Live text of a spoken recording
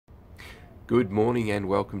Good morning and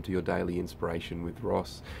welcome to your daily inspiration with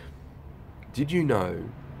Ross. Did you know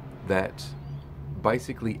that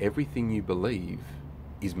basically everything you believe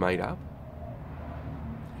is made up?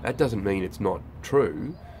 That doesn't mean it's not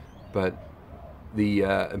true, but the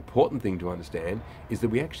important thing to understand is that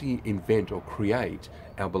we actually invent or create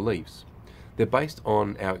our beliefs. They're based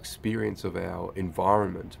on our experience of our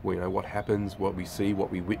environment. We know what happens, what we see,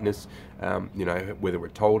 what we witness, whether we're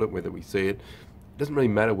told it, whether we see it. It doesn't really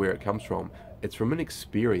matter where it comes from. It's from an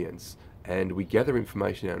experience, and we gather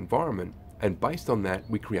information in our environment, and based on that,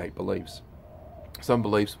 we create beliefs. Some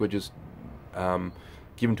beliefs were just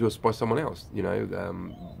given to us by someone else,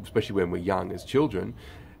 especially when we're young as children.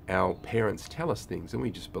 Our parents tell us things, and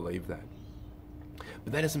we just believe that.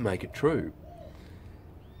 But that doesn't make it true.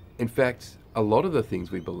 In fact, a lot of the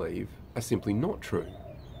things we believe are simply not true.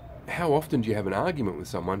 How often do you have an argument with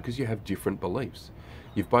someone because you have different beliefs?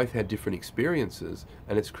 You've both had different experiences,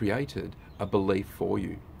 and it's created a belief for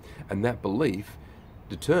you. And that belief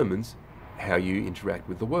determines how you interact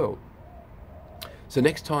with the world. So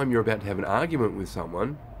next time you're about to have an argument with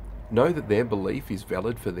someone, know that their belief is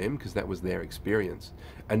valid for them because that was their experience,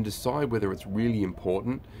 and decide whether it's really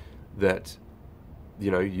important that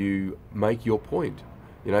you make your point.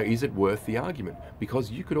 Is it worth the argument?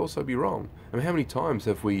 Because you could also be wrong. I mean, how many times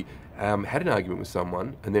have we had an argument with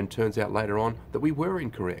someone and then turns out later on that we were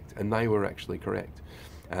incorrect and they were actually correct?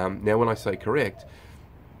 Now, when I say correct,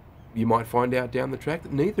 you might find out down the track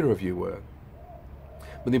that neither of you were.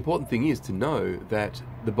 But the important thing is to know that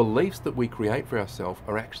the beliefs that we create for ourselves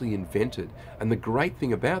are actually invented. And the great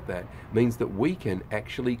thing about that means that we can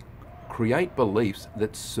actually create beliefs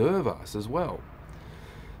that serve us as well.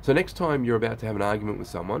 So next time you're about to have an argument with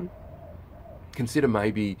someone, consider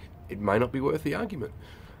maybe it may not be worth the argument.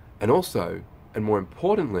 And also, and more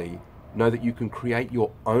importantly, know that you can create your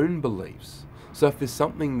own beliefs. So if there's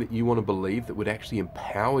something that you want to believe that would actually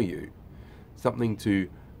empower you, something to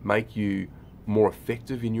make you more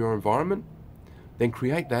effective in your environment, then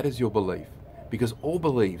create that as your belief, because all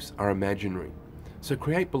beliefs are imaginary. So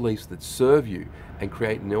create beliefs that serve you and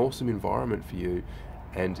create an awesome environment for you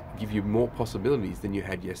and give you more possibilities than you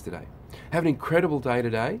had yesterday. Have an incredible day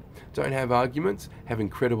today. Don't have arguments. Have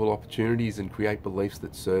incredible opportunities and create beliefs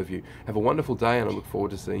that serve you. Have a wonderful day, and I look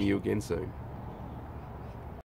forward to seeing you again soon.